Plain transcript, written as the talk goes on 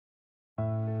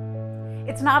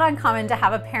It's not uncommon to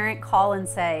have a parent call and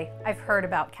say, I've heard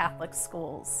about Catholic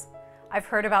schools. I've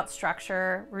heard about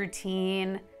structure,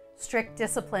 routine, strict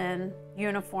discipline,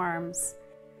 uniforms.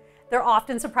 They're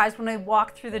often surprised when they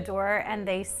walk through the door and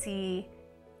they see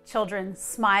children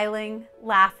smiling,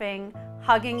 laughing,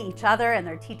 hugging each other and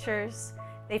their teachers.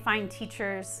 They find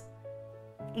teachers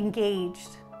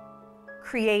engaged,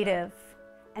 creative,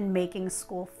 and making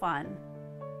school fun.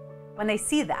 When they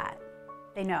see that,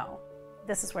 they know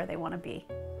this is where they want to be.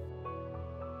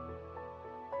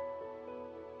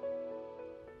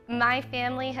 My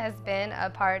family has been a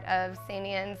part of St.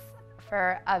 Anne's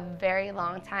for a very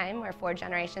long time. We're 4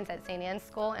 generations at St. Anne's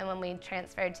School, and when we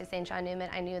transferred to St. John Neumann,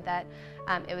 I knew that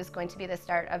it was going to be the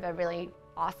start of a really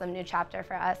awesome new chapter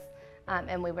for us,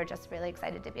 and we were just really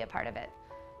excited to be a part of it.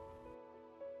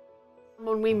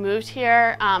 When we moved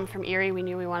here from Erie, we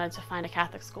knew we wanted to find a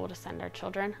Catholic school to send our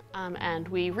children, and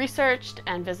we researched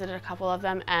and visited a couple of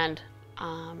them, and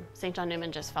St. John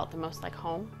Neumann just felt the most like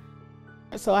home.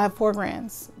 So I have 4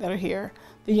 grands that are here,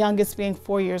 the youngest being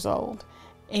 4 years old.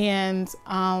 And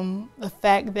the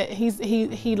fact that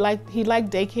he liked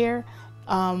daycare,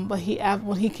 but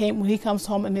when he comes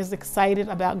home and is excited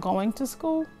about going to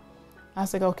school, I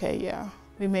was like, okay, yeah,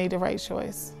 we made the right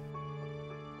choice.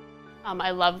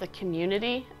 I love the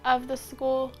community of the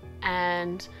school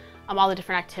and all the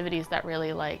different activities that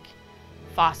really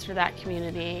foster that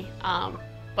community,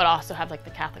 but also have the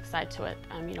Catholic side to it.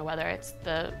 You know, whether it's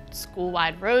the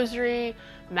school-wide rosary,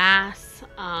 mass,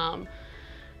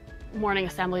 morning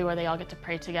assembly where they all get to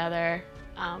pray together.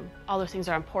 All those things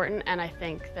are important, and I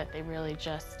think that they really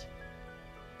just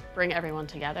bring everyone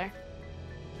together.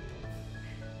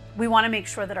 We want to make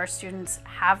sure that our students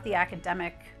have the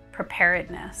academic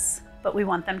preparedness, but we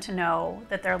want them to know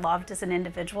that they're loved as an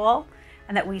individual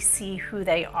and that we see who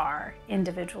they are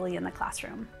individually in the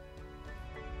classroom.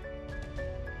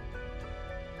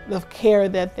 The care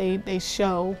that they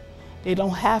show, they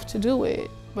don't have to do it,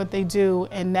 but they do,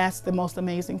 and that's the most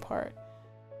amazing part.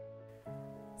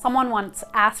 Someone once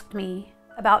asked me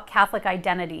about Catholic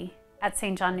identity at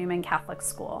St. John Neumann Catholic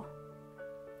School,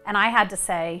 and I had to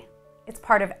say, it's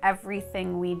part of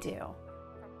everything we do.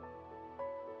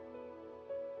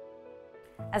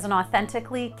 As an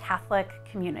authentically Catholic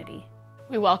community,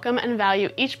 We welcome and value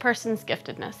each person's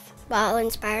giftedness, while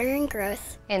inspiring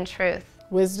growth In truth,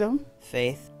 Wisdom,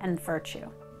 faith, and virtue.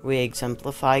 we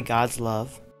exemplify God's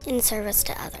love. in service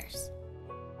to others.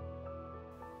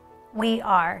 We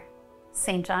are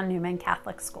St. John Neumann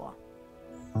Catholic School.